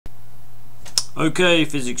Okay,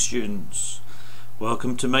 physics students,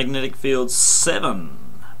 welcome to Magnetic Field 7,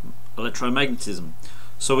 electromagnetism.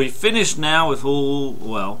 So we finished now with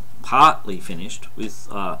partly finished with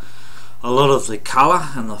a lot of the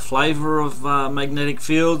colour and the flavour of magnetic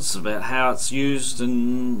fields, about how it's used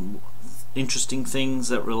and interesting things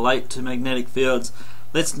that relate to magnetic fields.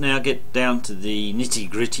 Let's now get down to the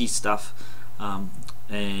nitty-gritty stuff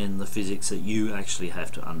and the physics that you actually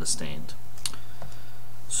have to understand.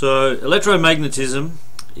 So electromagnetism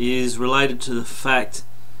is related to the fact,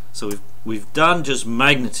 so we've done just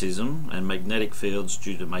magnetism and magnetic fields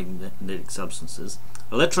due to magnetic substances.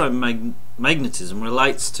 Electromagnetism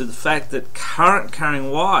relates to the fact that current carrying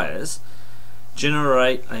wires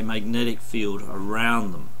generate a magnetic field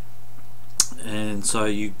around them. And so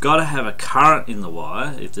you've got to have a current in the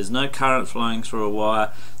wire. If there's no current flowing through a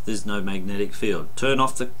wire, there's no magnetic field. Turn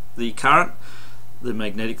off the current, the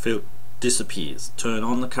magnetic field disappears. Turn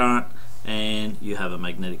on the current and you have a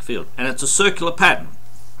magnetic field, and it's a circular pattern,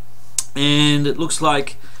 and it looks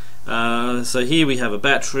like so here we have a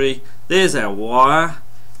battery, there's our wire.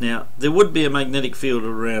 Now there would be a magnetic field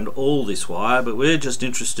around all this wire, but we're just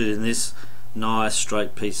interested in this nice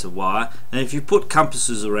straight piece of wire. And if you put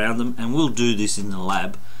compasses around them, and we'll do this in the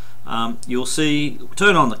lab, you'll see,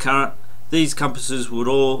 turn on the current, these compasses would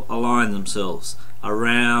all align themselves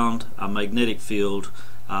around a magnetic field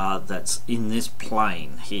that's in this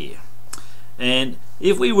plane here. And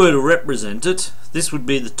if we were to represent it, this would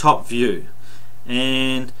be the top view,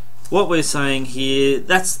 and what we're saying here,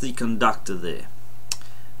 that's the conductor there,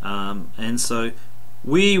 and so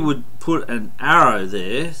we would put an arrow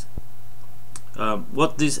there.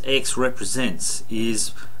 What this X represents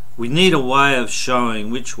is we need a way of showing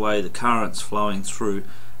which way the current's flowing through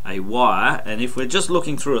a wire, and if we're just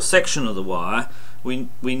looking through a section of the wire, we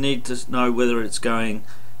need to know whether it's going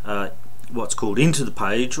what's called into the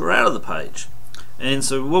page or out of the page. And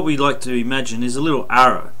so what we like to imagine is a little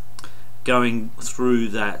arrow going through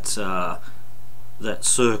that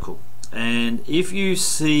circle, and if you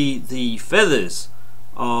see the feathers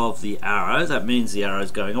of the arrow, that means the arrow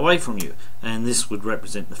is going away from you, and this would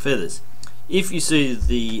represent the feathers. If you see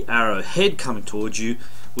the arrow head coming towards you,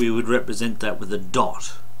 we would represent that with a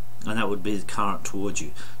dot, and that would be the current towards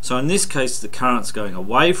you. So in this case the current's going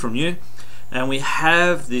away from you, and we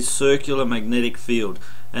have this circular magnetic field,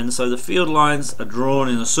 and so the field lines are drawn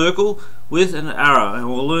in a circle with an arrow, and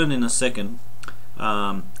we'll learn in a second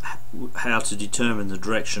how to determine the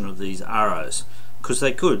direction of these arrows, because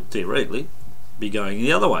they could theoretically be going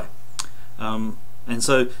the other way. And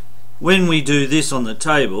so when we do this on the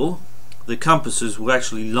table, the compasses will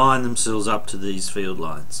actually line themselves up to these field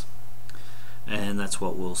lines, and that's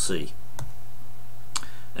what we'll see.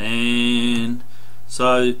 And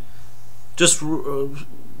so just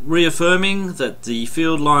reaffirming that the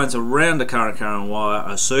field lines around a current carrying wire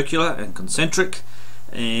are circular and concentric,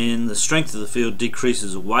 and the strength of the field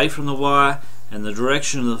decreases away from the wire, and the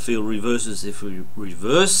direction of the field reverses if we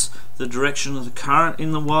reverse the direction of the current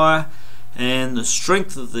in the wire, and the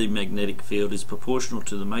strength of the magnetic field is proportional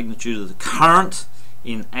to the magnitude of the current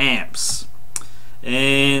in amps.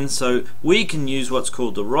 And so we can use what's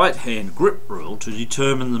called the right hand grip rule to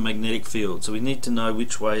determine the magnetic field. So we need to know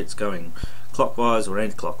which way it's going, clockwise or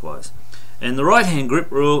anti-clockwise. And the right hand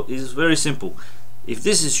grip rule is very simple. If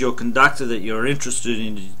this is your conductor that you're interested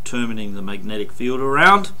in determining the magnetic field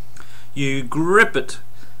around, you grip it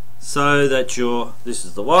so that this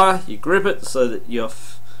is the wire, you grip it so that your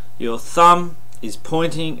thumb is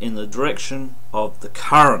pointing in the direction of the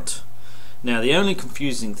current. Now the only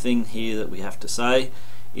confusing thing here that we have to say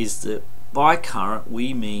is that by current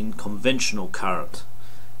we mean conventional current,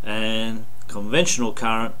 and conventional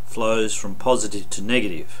current flows from positive to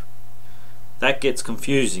negative. That gets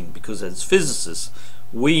confusing because as physicists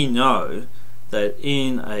we know that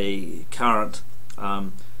in a current,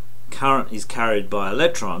 current is carried by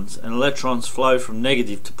electrons, and electrons flow from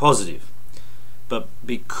negative to positive. But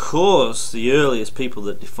because the earliest people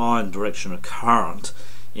that defined direction of current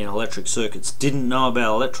in electric circuits didn't know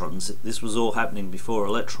about electrons, this was all happening before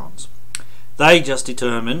electrons, they just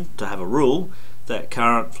determined to have a rule that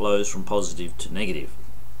current flows from positive to negative,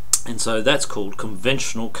 and so that's called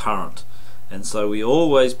conventional current. And so we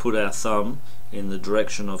always put our thumb in the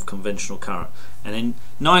direction of conventional current, and in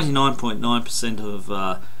 99.9% of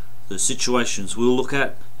the situations we'll look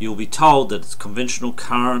at, you'll be told that it's conventional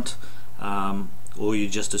current, or you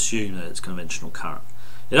just assume that it's conventional current.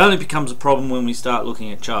 It only becomes a problem when we start looking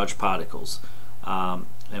at charged particles, and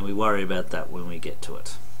we worry about that when we get to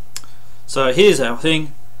it. So here's our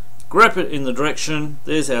thing, grip it in the direction,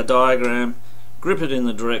 there's our diagram, grip it in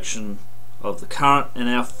the direction of the current, and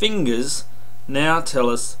our fingers now tell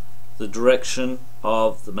us the direction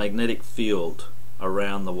of the magnetic field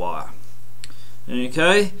around the wire.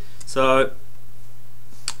 Okay, so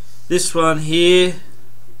this one here,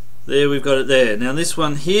 there, we've got it there. Now this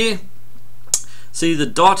one here, see the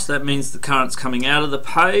dot, that means the current's coming out of the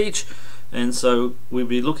page, and so we'll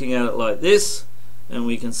be looking at it like this, and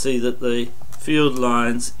we can see that the field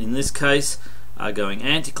lines in this case are going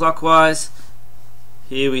anti-clockwise.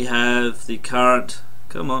 Here we have the current,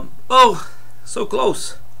 come on, oh, so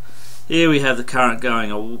close. Here we have the current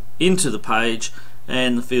going into the page,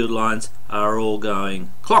 and the field lines are all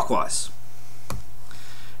going clockwise.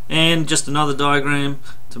 And just another diagram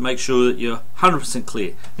to make sure that you're 100%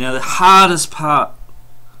 clear. Now the hardest part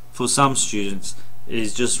for some students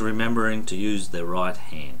is just remembering to use their right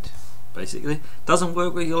hand. Basically, doesn't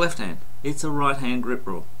work with your left hand. It's a right hand grip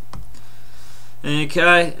rule.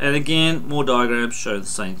 Okay, and again, more diagrams show the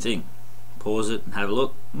same thing. Pause it and have a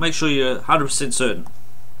look. Make sure you're 100% certain.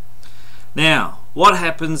 Now, what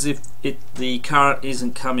happens if the current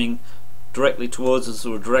isn't coming directly towards us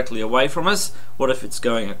or directly away from us? What if it's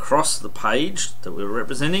going across the page that we're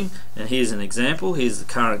representing? And here's an example. Here's the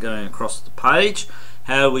current going across the page.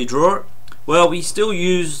 How do we draw it? Well, we still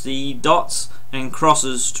use the dots and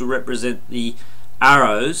crosses to represent the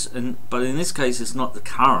arrows, but in this case it's not the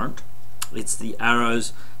current, it's the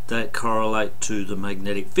arrows that correlate to the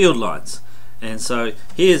magnetic field lines. And so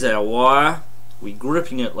here's our wire, we're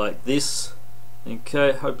gripping it like this.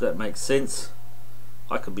 Okay, hope that makes sense.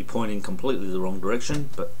 I could be pointing completely the wrong direction,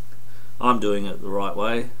 but I'm doing it the right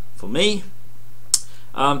way for me.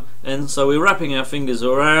 And so we're wrapping our fingers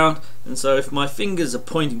around, and so if my fingers are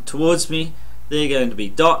pointing towards me, they're going to be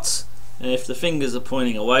dots, and if the fingers are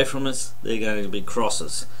pointing away from us, they're going to be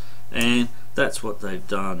crosses. And that's what they've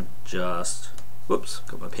done just, whoops,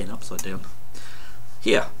 got my pen upside down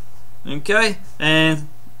here. Okay, and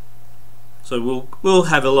so we'll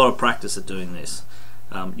have a lot of practice at doing this.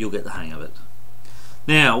 You'll get the hang of it.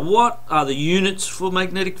 Now, what are the units for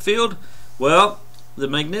magnetic field? Well, the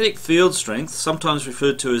magnetic field strength, sometimes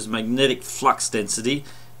referred to as magnetic flux density,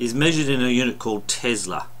 is measured in a unit called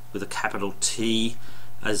Tesla, with a capital T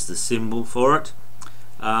as the symbol for it.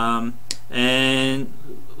 And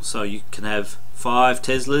so you can have 5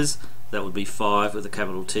 Teslas, that would be 5 with a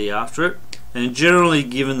capital T after it, and generally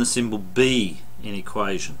given the symbol B in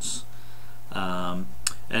equations. And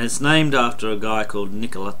it's named after a guy called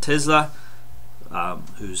Nikola Tesla,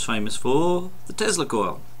 who's famous for the Tesla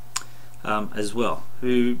coil as well,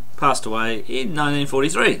 who passed away in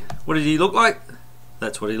 1943. What did he look like?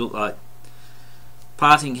 That's what he looked like.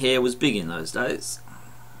 Parting hair was big in those days.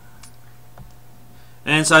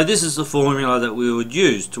 And so this is the formula that we would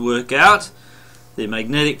use to work out the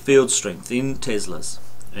magnetic field strength in Teslas.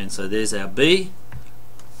 And so there's our B.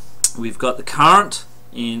 We've got the current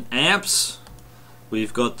in amps.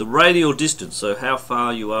 We've got the radial distance, so how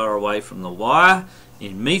far you are away from the wire,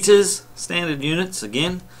 in meters, standard units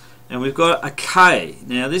again. And we've got a K.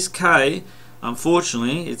 Now this K,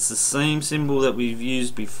 unfortunately, it's the same symbol that we've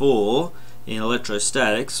used before in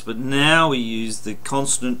electrostatics, but now we use the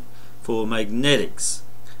constant for magnetics.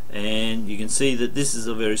 And you can see that this is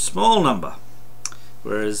a very small number,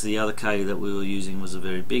 whereas the other K that we were using was a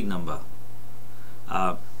very big number.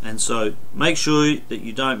 And so make sure that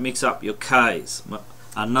you don't mix up your K's.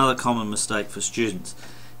 Another common mistake for students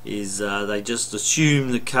is they just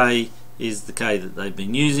assume the K is the K that they've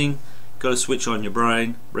been using. Got to switch on your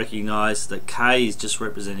brain, recognize that K is just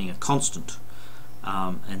representing a constant,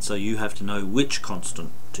 and so you have to know which constant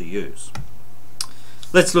to use.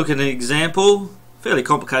 Let's look at an example, fairly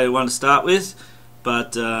complicated one to start with,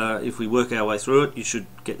 but if we work our way through it, you should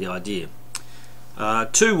get the idea.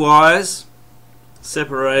 2 wires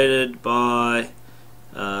separated by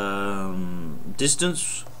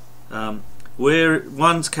distance, where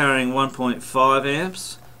one's carrying 1.5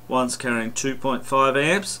 amps, one's carrying 2.5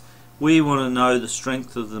 amps. We want to know the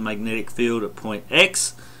strength of the magnetic field at point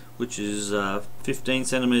X, which is 15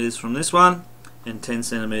 centimeters from this one and 10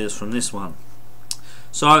 centimeters from this one.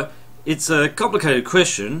 So it's a complicated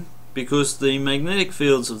question because the magnetic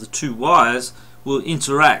fields of the 2 wires will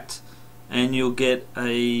interact, and you'll get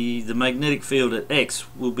the magnetic field at X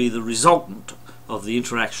will be the resultant of the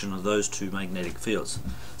interaction of those 2 magnetic fields.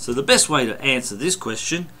 So the best way to answer this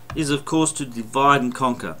question is, of course, to divide and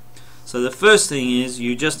conquer. So the first thing is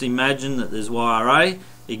you just imagine that there's wire A,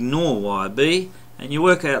 ignore wire B, and you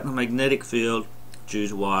work out the magnetic field due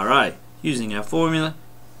to wire A using our formula,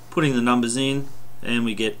 putting the numbers in, and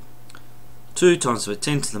we get 2 times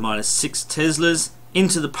 10 to the minus 6 Teslas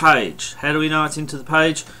into the page. How do we know it's into the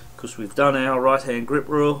page? Because we've done our right hand grip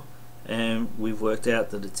rule and we've worked out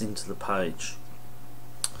that it's into the page.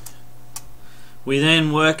 We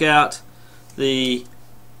then work out the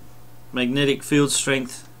magnetic field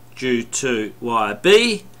strength due to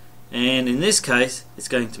YB, and in this case it's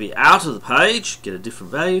going to be out of the page, get a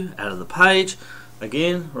different value, out of the page.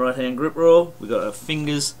 Again, right hand grip rule, we've got our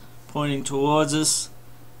fingers pointing towards us,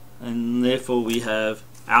 and therefore we have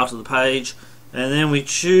out of the page, and then we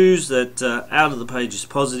choose that out of the page is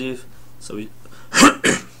positive, so we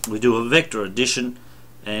we do a vector addition,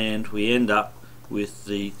 and we end up with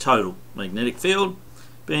the total magnetic field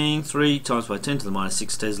being 3 times by 10 to the minus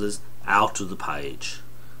 6 Teslas out of the page.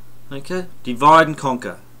 Okay, divide and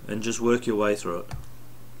conquer and just work your way through it.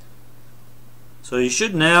 So you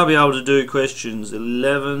should now be able to do questions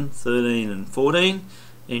 11, 13 and 14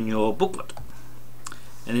 in your booklet.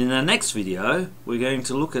 And in our next video we're going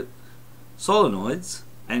to look at solenoids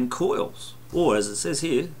and coils, or as it says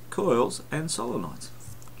here, coils and solenoids.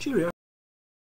 Cheerio.